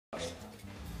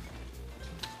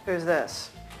Who's this?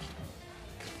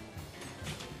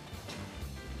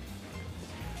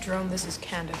 Jerome, this is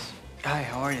Candace. Hi,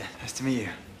 how are you? Nice to meet you.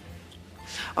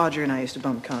 Audrey and I used to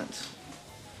bump cunts.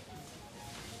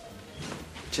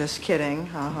 Just kidding,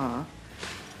 haha.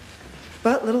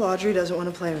 But little Audrey doesn't want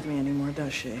to play with me anymore,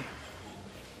 does she?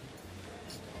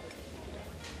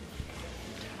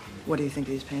 What do you think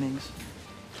of these paintings?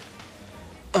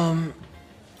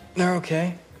 They're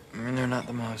okay. I mean, they're not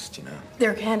the most, you know.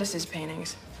 They're Candace's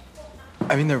paintings.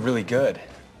 I mean, they're really good.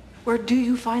 Where do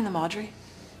you find them, Audrey?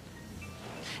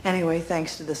 Anyway,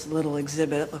 thanks to this little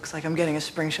exhibit, it looks like I'm getting a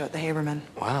spring show at the Haberman.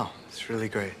 Wow, it's really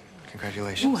great.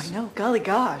 Congratulations. Ooh, I know. Golly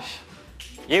gosh.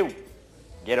 You,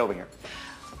 get over here.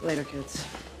 Later, kids.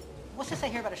 What's this I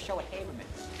hear about a show at Haberman?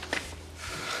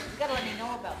 You gotta let me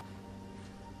know about it.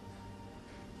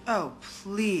 Oh,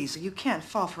 please. You can't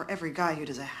fall for every guy who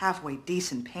does a halfway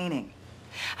decent painting.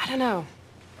 I don't know.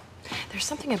 There's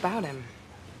something about him.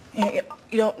 You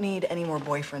don't need any more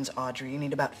boyfriends, Audrey. You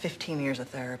need about 15 years of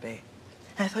therapy.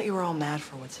 And I thought you were all mad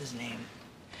for what's his name?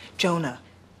 Jonah.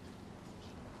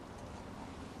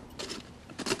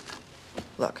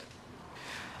 Look,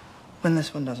 when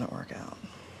this one doesn't work out,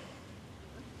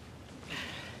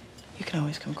 you can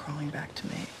always come crawling back to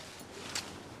me.